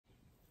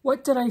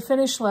What did I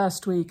finish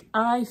last week?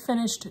 I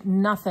finished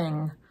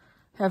nothing.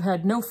 Have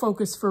had no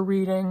focus for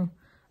reading.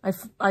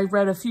 I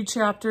read a few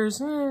chapters,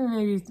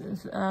 maybe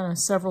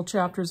several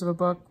chapters of a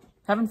book.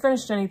 Haven't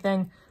finished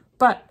anything,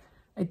 but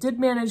I did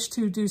manage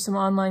to do some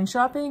online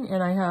shopping,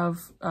 and I have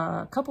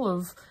a couple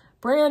of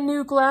brand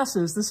new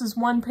glasses. This is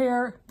one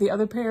pair, the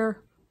other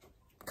pair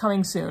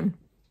coming soon.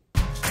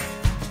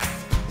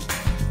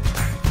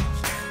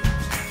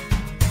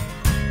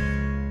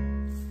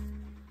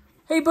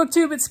 Hey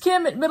BookTube, it's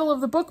Kim at Middle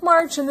of the Book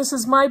March, and this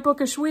is my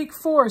Bookish week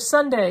for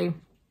Sunday,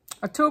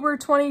 October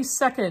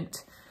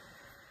 22nd.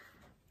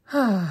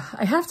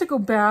 I have to go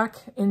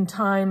back in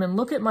time and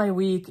look at my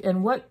week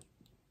and what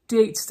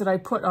dates did I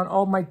put on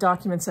all my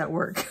documents at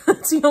work.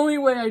 It's the only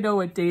way I know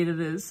what date it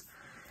is.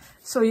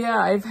 So yeah,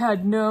 I've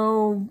had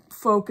no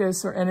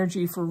focus or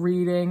energy for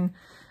reading.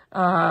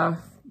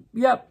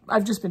 Yep,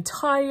 I've just been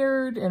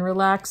tired and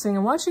relaxing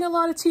and watching a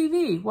lot of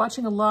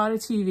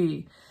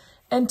TV,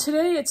 And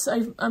today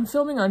I'm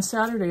filming on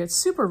Saturday. It's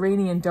super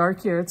rainy and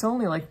dark here. It's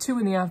only like 2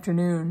 in the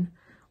afternoon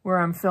where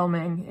I'm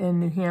filming in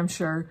New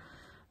Hampshire.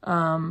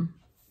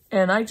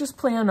 And I just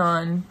plan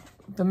on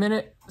the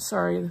minute,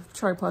 sorry, the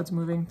tripod's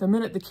moving. The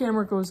minute the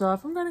camera goes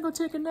off, I'm gonna go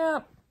take a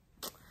nap.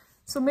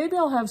 So maybe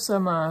I'll have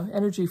some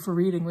energy for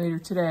reading later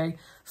today.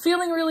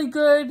 Feeling really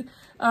good.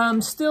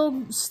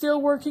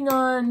 Still working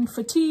on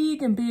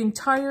fatigue and being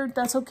tired.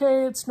 That's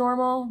okay, it's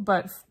normal,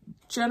 but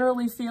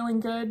generally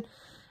feeling good.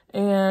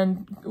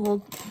 And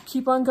we'll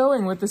keep on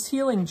going with this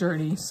healing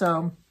journey.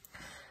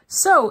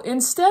 So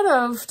instead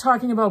of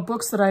talking about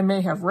books that I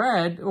may have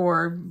read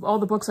or all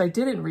the books I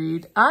didn't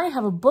read, I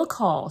have a book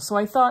haul. So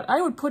I thought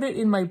I would put it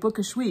in my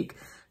bookish week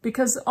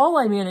because all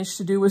I managed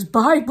to do was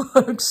buy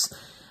books.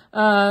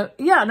 Yeah,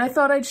 and I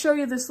thought I'd show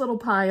you this little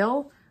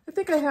pile. I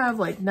think I have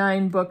like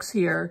 9 books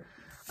here.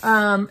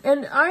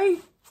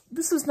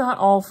 This is not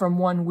all from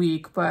one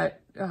week,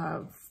 but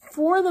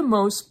for the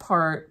most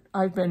part,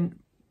 I've been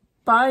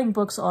buying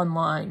books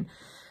online.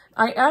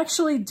 I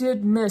actually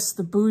did miss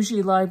the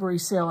bougie library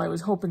sale I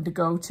was hoping to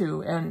go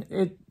to, and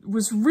it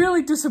was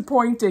really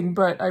disappointing,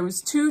 but I was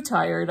too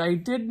tired. I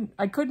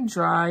couldn't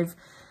drive,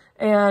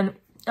 and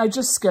I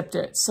just skipped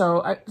it.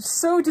 So I'm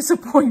so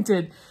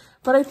disappointed,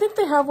 but I think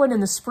they have one in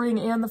the spring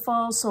and the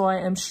fall, so I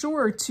am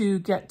sure to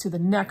get to the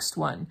next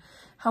one.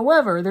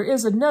 However, there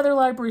is another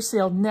library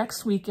sale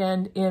next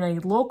weekend in a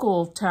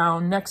local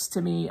town next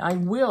to me. I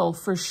will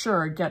for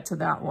sure get to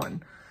that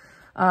one.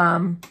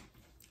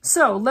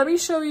 So let me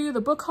show you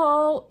the book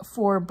haul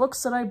for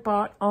books that I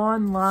bought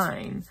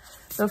online.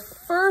 The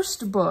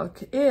first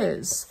book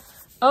is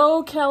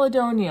Oh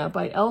Caledonia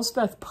by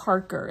Elspeth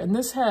Parker. And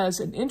this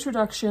has an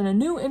introduction, a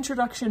new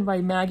introduction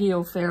by Maggie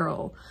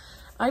O'Farrell.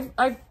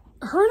 I've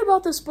heard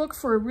about this book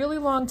for a really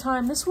long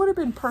time. This would have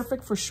been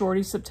perfect for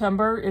Shorty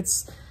September.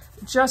 It's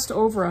just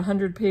over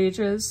 100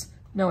 pages.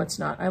 No, it's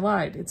not. I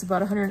lied. It's about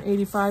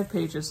 185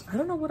 pages. I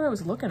don't know what I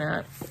was looking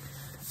at.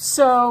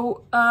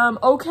 So,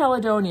 Oh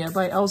Caledonia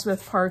by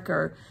Elspeth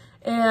Parker.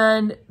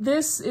 And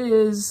this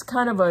is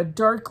kind of a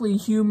darkly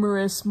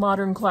humorous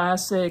modern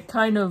classic,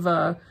 kind of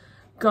a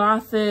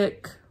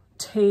gothic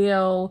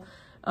tale.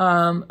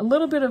 A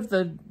little bit of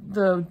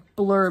the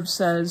blurb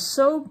says,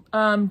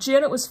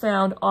 Janet was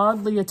found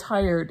oddly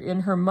attired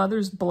in her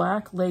mother's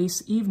black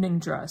lace evening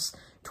dress,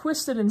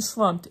 twisted and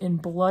slumped in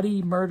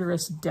bloody,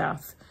 murderous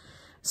death.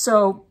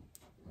 So,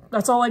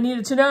 that's all I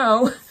needed to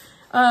know.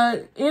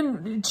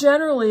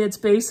 Generally, it's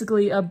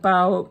basically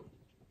about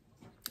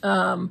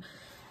wild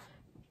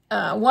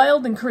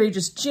and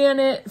courageous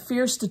Janet,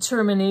 fierce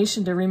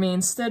determination to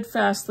remain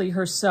steadfastly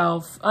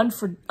herself,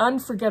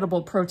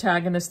 unforgettable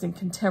protagonist in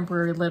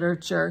contemporary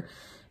literature.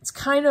 It's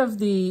kind of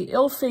the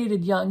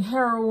ill-fated young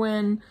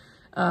heroine,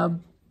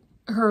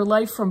 her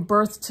life from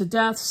birth to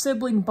death,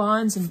 sibling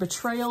bonds and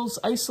betrayals,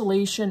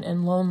 isolation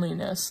and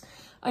loneliness.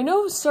 I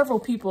know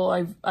several people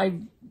I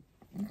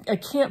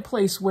can't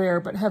place where,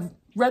 but have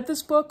read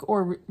this book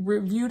or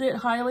reviewed it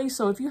highly.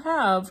 So if you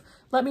have,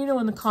 let me know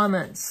in the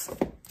comments.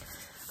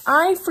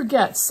 I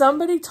forget,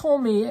 somebody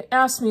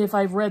asked me if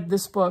I've read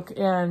this book,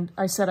 and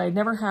I said I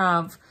never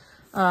have.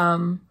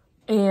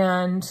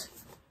 And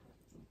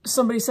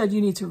somebody said you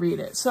need to read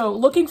it. So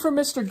Looking for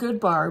Mr.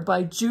 Goodbar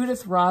by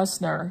Judith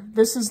Rosner.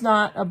 This is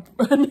not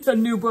a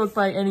new book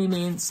by any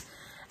means.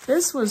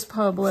 This was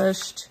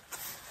published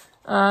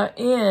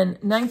in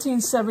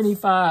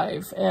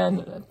 1975,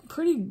 and a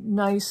pretty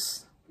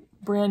nice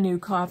brand new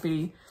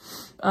copy.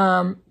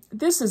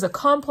 This is a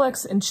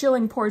complex and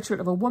chilling portrait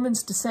of a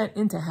woman's descent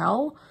into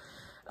hell.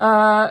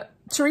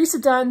 Teresa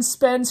Dunn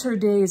spends her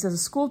days as a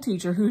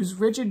schoolteacher whose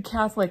rigid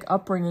Catholic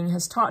upbringing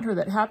has taught her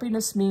that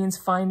happiness means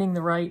finding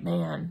the right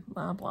man,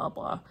 blah, blah,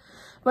 blah.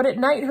 But at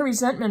night, her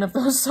resentment of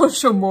those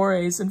social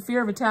mores and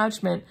fear of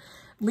attachment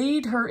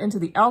lead her into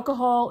the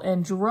alcohol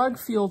and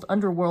drug-fueled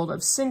underworld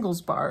of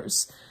singles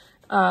bars.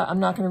 I'm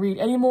not going to read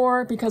any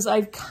more because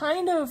I've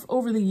kind of,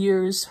 over the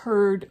years,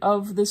 heard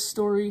of this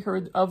story,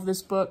 heard of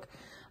this book.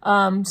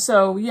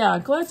 So, yeah,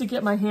 glad to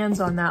get my hands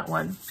on that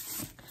one.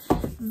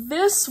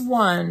 This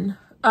one,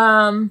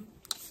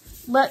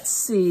 let's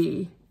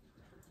see.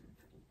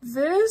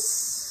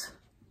 This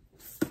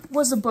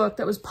was a book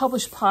that was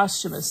published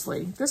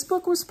posthumously. This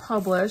book was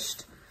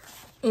published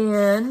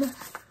in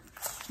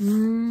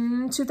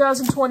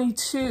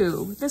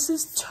 2022. This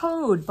is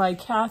Toad by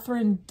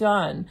Catherine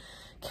Dunn.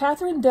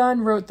 Catherine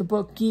Dunn wrote the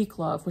book Geek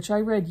Love, which I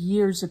read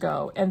years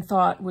ago and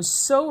thought was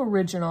so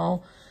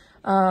original.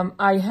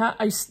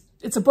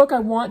 It's a book I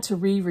want to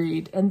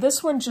reread, and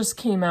this one just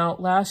came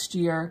out last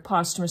year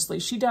posthumously.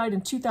 She died in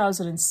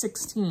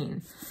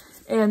 2016,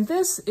 and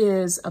this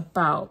is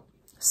about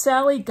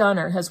Sally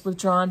Gunner has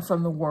withdrawn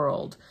from the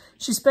world.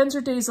 She spends her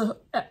days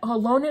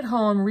alone at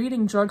home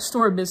reading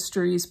drugstore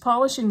mysteries,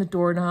 polishing the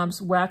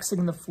doorknobs,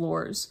 waxing the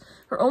floors.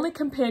 Her only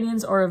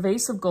companions are a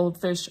vase of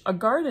goldfish, a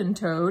garden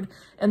toad,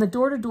 and the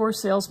door-to-door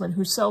salesman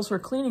who sells her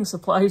cleaning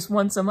supplies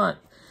once a month.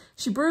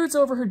 She broods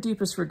over her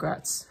deepest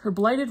regrets, her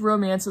blighted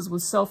romances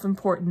with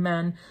self-important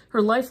men,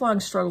 her lifelong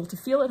struggle to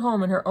feel at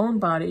home in her own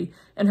body,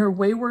 and her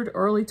wayward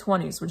early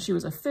 20s when she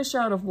was a fish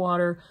out of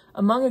water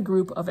among a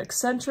group of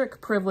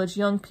eccentric, privileged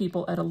young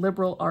people at a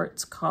liberal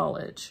arts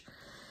college.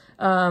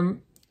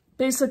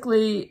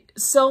 Basically,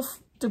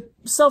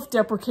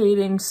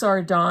 self-deprecating,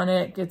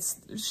 sardonic.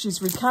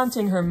 She's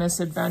recounting her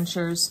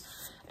misadventures,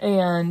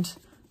 and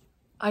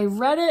I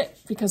read it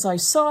because I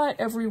saw it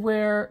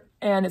everywhere,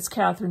 and it's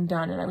Catherine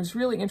Dunn, and I was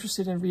really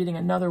interested in reading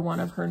another one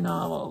of her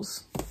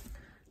novels.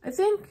 I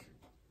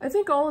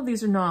think all of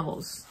these are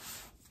novels.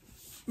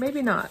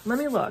 Maybe not. Let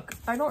me look.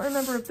 I don't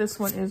remember if this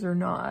one is or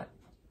not.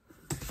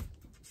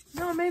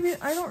 No, maybe,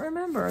 I don't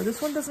remember.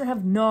 This one doesn't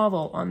have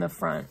novel on the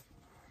front.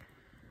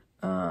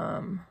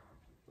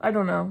 I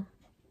don't know.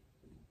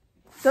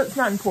 That's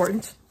not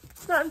important.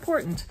 It's not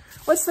important.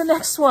 What's the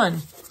next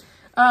one?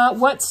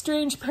 What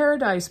Strange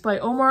Paradise by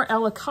Omar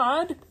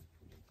El-Akkad.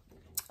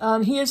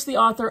 He is the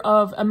author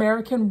of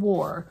American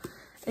War,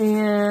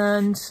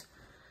 and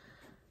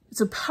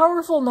it's a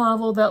powerful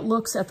novel that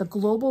looks at the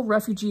global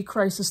refugee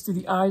crisis through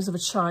the eyes of a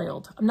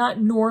child. I'm not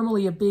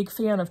normally a big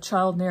fan of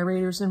child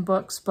narrators in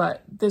books,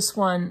 but this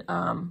one,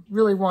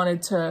 really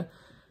wanted to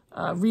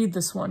read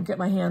this one, get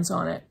my hands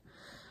on it.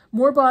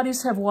 More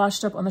bodies have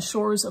washed up on the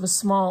shores of a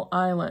small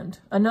island.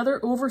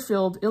 Another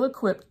overfilled,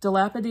 ill-equipped,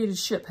 dilapidated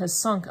ship has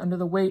sunk under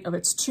the weight of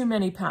its too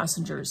many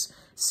passengers.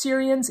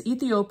 Syrians,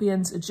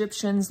 Ethiopians,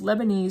 Egyptians,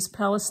 Lebanese,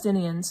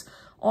 Palestinians,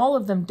 all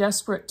of them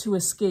desperate to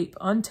escape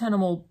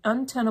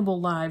untenable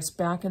lives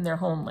back in their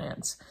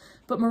homelands.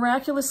 But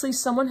miraculously,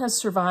 someone has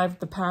survived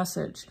the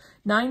passage.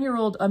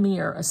 9-year-old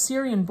Amir, a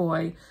Syrian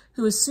boy,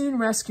 who is soon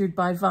rescued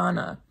by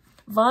Vanna.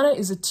 Vanna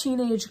is a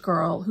teenage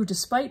girl who,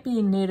 despite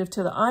being native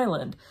to the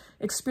island,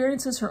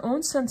 experiences her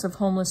own sense of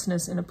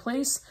homelessness in a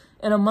place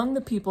and among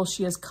the people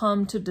she has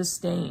come to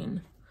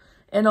disdain.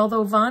 And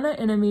although Vanna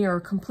and Amir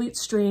are complete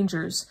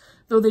strangers,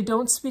 though they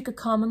don't speak a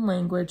common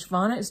language,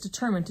 Vanna is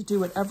determined to do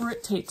whatever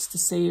it takes to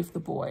save the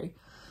boy.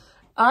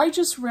 I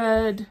just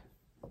read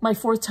My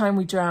Fourth Time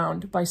We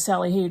Drowned by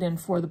Sally Hayden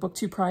for the Book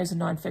 2 Prize in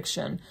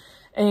Nonfiction,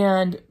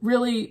 and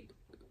really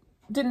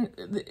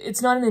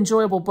it's not an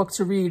enjoyable book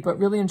to read, but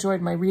really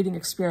enjoyed my reading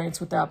experience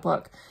with that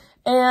book.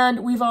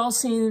 And we've all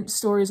seen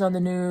stories on the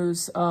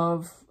news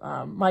of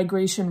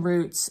migration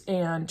routes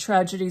and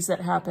tragedies that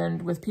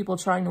happened with people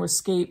trying to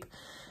escape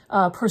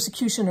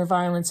persecution or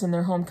violence in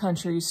their home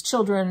countries,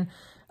 children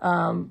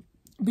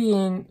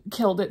being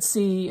killed at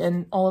sea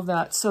and all of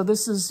that. So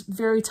this is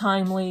very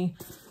timely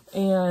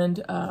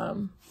and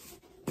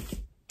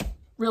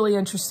really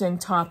interesting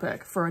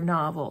topic for a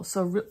novel.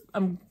 So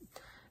I'm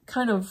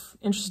kind of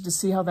interested to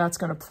see how that's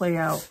going to play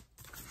out.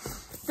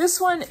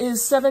 This one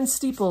is Seven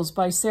Steeples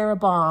by Sarah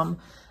Baum,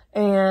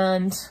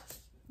 and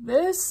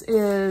this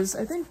is,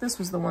 I think this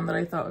was the one that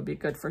I thought would be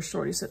good for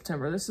Shorty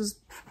September. This is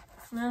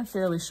a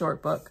fairly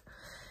short book.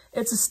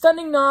 It's a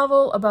stunning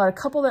novel about a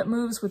couple that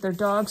moves with their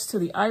dogs to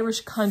the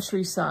Irish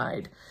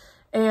countryside,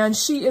 and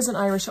she is an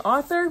Irish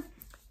author.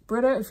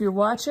 Britta, if you're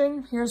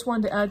watching, here's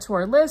one to add to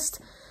our list.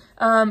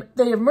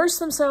 They immerse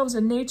themselves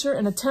in nature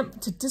and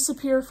attempt to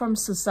disappear from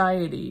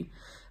society.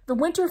 The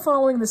winter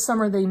following the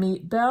summer they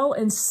meet, Belle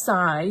and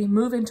Cy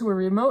move into a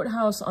remote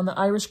house on the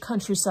Irish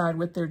countryside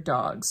with their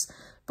dogs.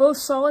 Both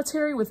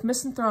solitary with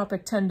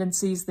misanthropic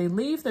tendencies, they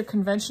leave their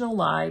conventional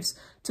lives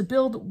to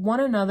build one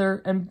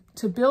another and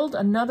to build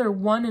another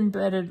one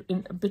embedded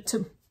in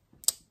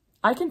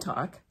I can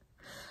talk.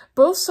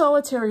 Both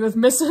solitary with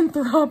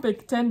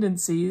misanthropic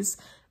tendencies,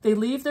 they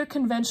leave their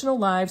conventional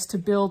lives to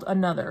build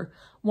another,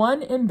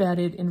 one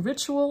embedded in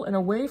ritual and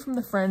away from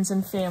the friends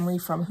and family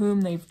from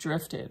whom they've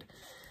drifted.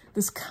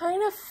 This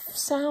kind of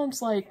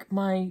sounds like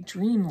my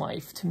dream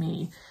life to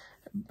me.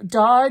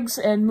 Dogs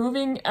and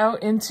moving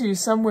out into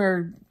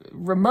somewhere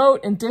remote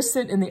and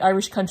distant in the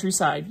Irish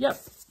countryside.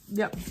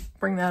 Yep,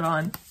 bring that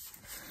on.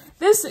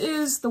 This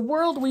is The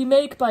World We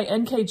Make by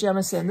N.K.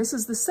 Jemisin. This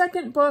is the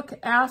second book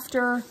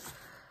after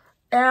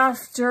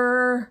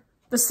The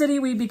City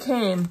We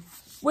Became,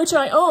 which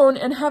I own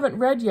and haven't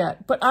read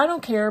yet, but I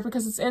don't care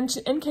because it's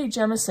N.K.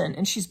 Jemisin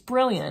and she's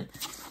brilliant.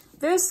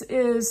 This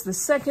is the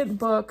second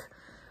book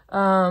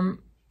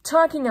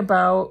talking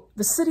about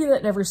the city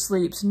that never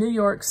sleeps, New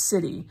York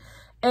City.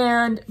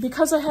 And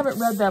because I haven't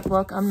read that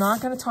book, I'm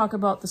not going to talk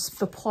about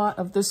the plot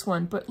of this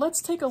one, but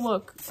let's take a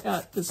look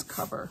at this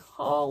cover.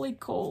 Holy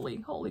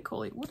coly, holy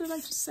coly. What did I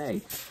just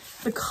say?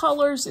 The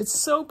colors, it's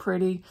so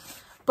pretty.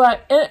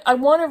 But I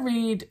want to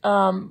read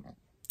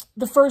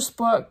the first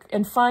book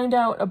and find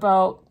out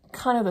about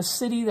kind of the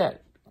city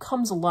that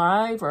comes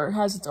alive or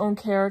has its own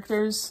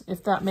characters,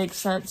 if that makes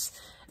sense.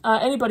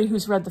 Anybody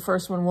who's read the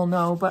first one will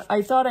know, but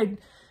I thought I'd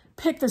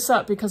pick this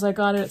up because I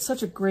got it at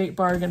such a great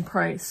bargain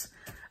price.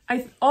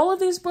 All of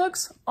these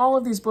books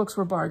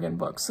were bargain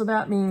books, so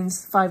that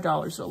means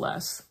 $5 or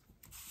less.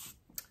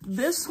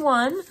 This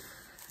one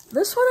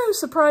I was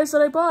surprised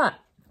that I bought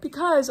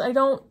because I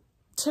don't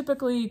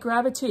typically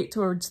gravitate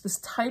towards this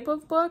type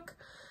of book,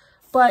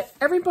 but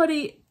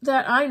everybody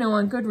that I know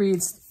on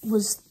Goodreads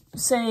was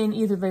saying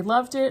either they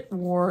loved it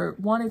or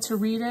wanted to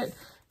read it.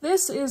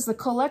 This is The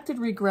Collected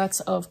Regrets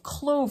of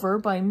Clover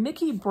by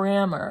Mickey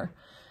Brammer,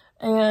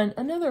 and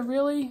another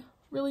really,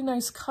 really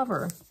nice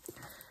cover.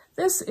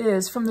 This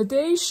is from the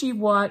day she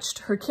watched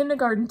her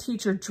kindergarten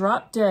teacher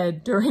drop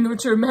dead during a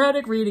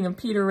dramatic reading of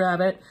Peter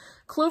Rabbit.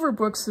 Clover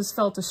Brooks has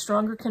felt a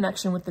stronger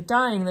connection with the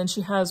dying than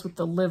she has with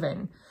the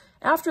living.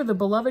 After the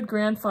beloved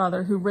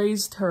grandfather who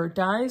raised her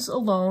dies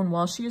alone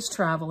while she is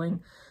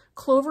traveling,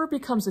 Clover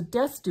becomes a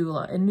death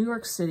doula in New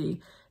York City,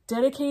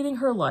 dedicating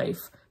her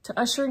life to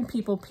ushering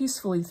people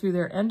peacefully through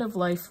their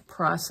end-of-life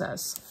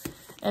process.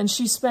 And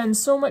she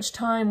spends so much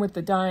time with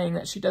the dying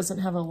that she doesn't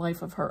have a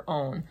life of her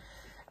own.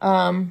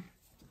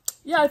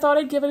 Yeah, I thought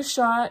I'd give it a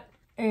shot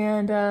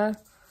and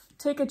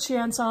take a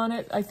chance on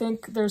it. I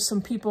think there's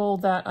some people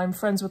that I'm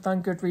friends with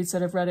on Goodreads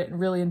that have read it and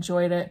really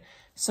enjoyed it.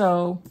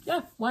 So,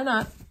 yeah, why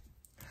not?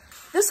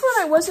 This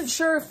one, I wasn't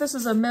sure if this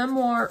is a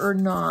memoir or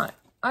not.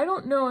 I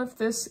don't know if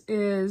this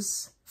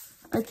is...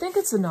 I think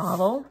it's a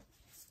novel.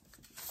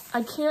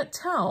 I can't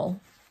tell.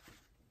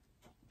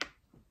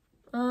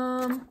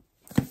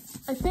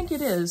 I think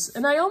it is.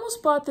 And I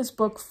almost bought this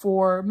book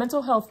for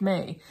Mental Health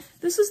May.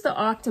 This is The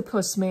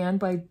Octopus Man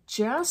by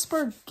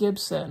Jasper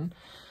Gibson.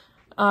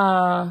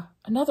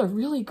 Another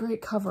really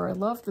great cover. I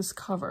love this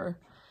cover.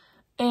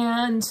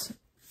 And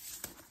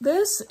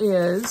this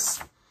is...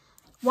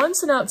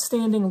 Once an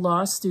outstanding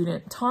law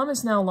student, Tom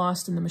is now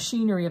lost in the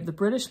machinery of the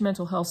British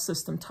mental health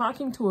system,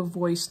 talking to a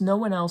voice no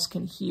one else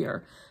can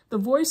hear. The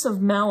voice of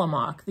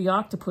Malamok, the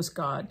octopus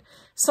god,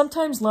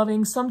 sometimes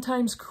loving,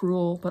 sometimes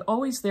cruel, but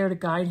always there to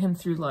guide him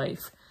through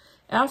life.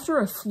 After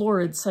a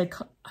florid, I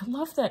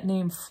love that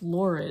name,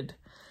 florid,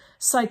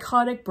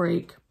 psychotic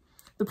break,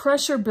 the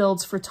pressure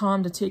builds for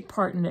Tom to take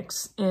part in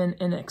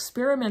an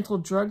experimental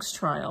drugs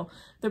trial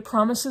that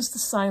promises to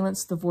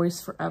silence the voice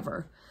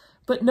forever.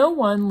 But no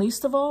one,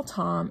 least of all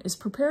Tom, is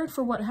prepared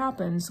for what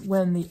happens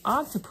when the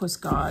octopus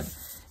god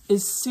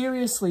is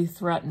seriously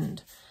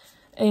threatened.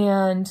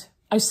 And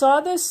I saw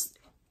this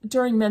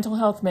during Mental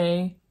Health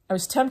May. I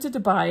was tempted to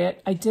buy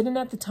it. I didn't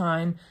at the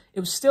time. It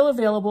was still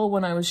available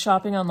when I was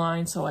shopping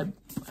online, so I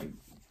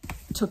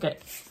took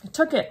it. I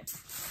took it.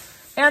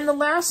 And the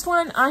last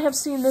one, I have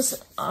seen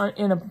this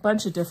in a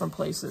bunch of different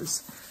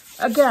places.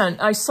 Again,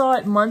 I saw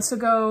it months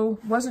ago,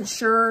 wasn't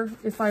sure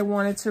if I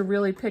wanted to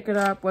really pick it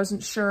up,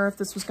 wasn't sure if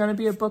this was going to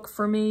be a book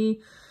for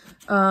me,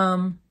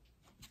 but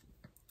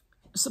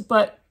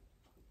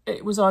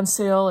it was on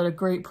sale at a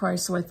great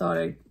price, so I thought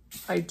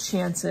I'd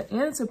chance it.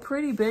 And it's a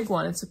pretty big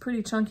one, it's a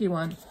pretty chunky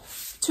one.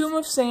 Tomb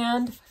of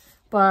Sand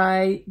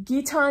by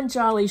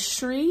Gitanjali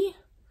Shri,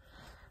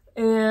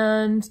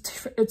 and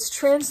it's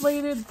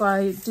translated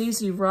by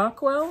Daisy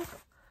Rockwell.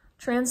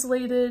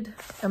 Translated,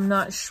 I'm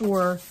not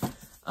sure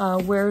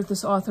where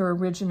this author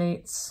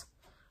originates,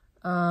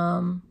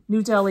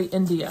 New Delhi,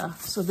 India.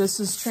 So this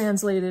is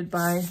translated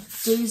by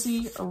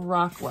Daisy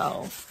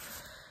Rockwell.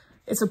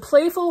 It's a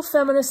playful,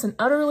 feminist, and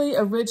utterly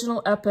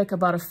original epic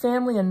about a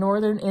family in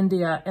northern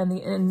India and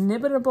the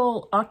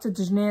inimitable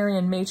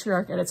octogenarian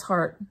matriarch at its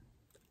heart.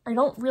 I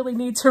don't really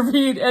need to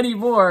read any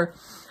more.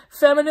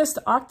 Feminist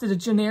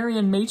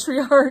octogenarian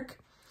matriarch.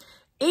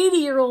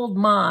 80-year-old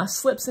Ma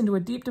slips into a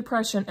deep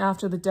depression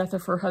after the death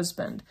of her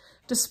husband.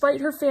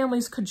 Despite her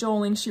family's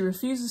cajoling, she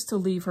refuses to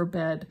leave her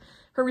bed.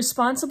 Her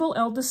responsible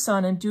eldest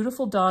son and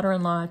dutiful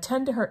daughter-in-law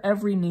attend to her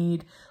every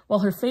need, while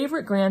her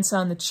favorite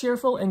grandson, the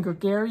cheerful and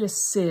gregarious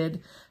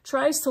Sid,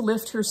 tries to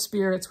lift her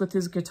spirits with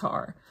his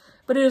guitar.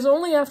 But it is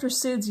only after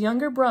Sid's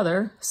younger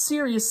brother,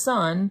 Sirius'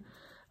 son,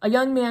 a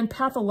young man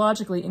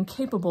pathologically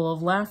incapable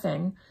of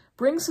laughing,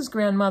 brings his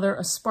grandmother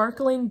a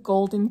sparkling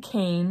golden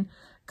cane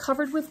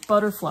covered with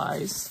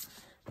butterflies,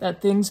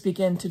 that things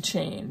begin to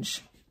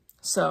change.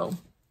 So,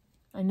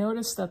 I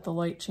noticed that the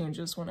light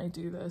changes when I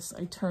do this.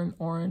 I turn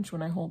orange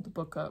when I hold the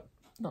book up.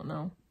 Don't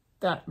know.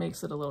 That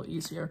makes it a little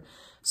easier.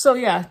 So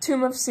yeah,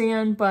 Tomb of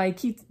Sand by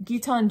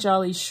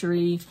Gitanjali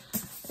Shri.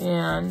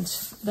 And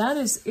that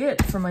is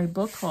it for my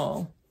book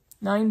haul.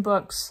 9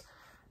 books.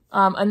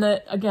 And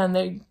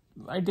again,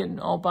 I didn't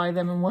all buy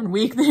them in one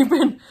week.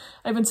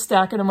 I've been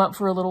stacking them up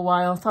for a little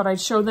while. Thought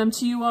I'd show them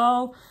to you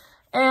all.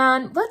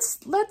 And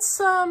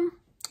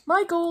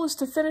my goal is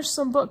to finish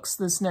some books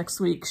this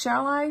next week,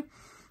 shall I?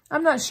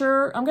 I'm not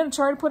sure. I'm going to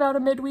try to put out a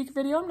midweek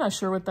video. I'm not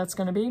sure what that's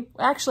going to be.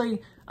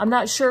 Actually, I'm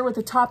not sure what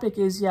the topic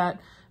is yet,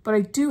 but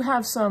I do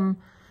have some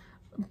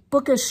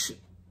bookish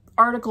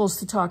articles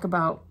to talk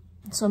about.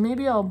 So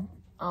maybe I'll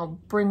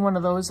bring one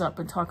of those up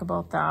and talk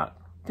about that.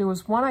 There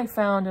was one I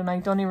found, and I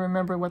don't even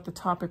remember what the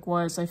topic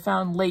was. I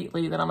found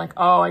lately that I'm like,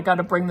 oh, I got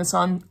to bring this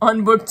on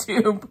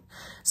BookTube.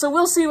 So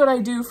we'll see what I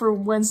do for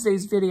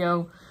Wednesday's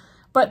video.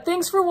 But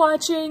thanks for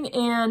watching,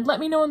 and let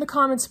me know in the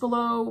comments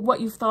below what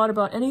you've thought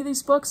about any of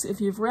these books, if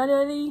you've read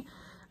any,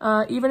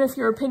 even if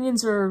your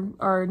opinions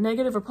are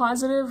negative or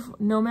positive,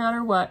 no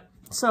matter what.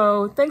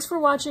 So thanks for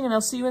watching, and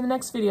I'll see you in the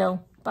next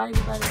video. Bye,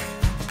 everybody.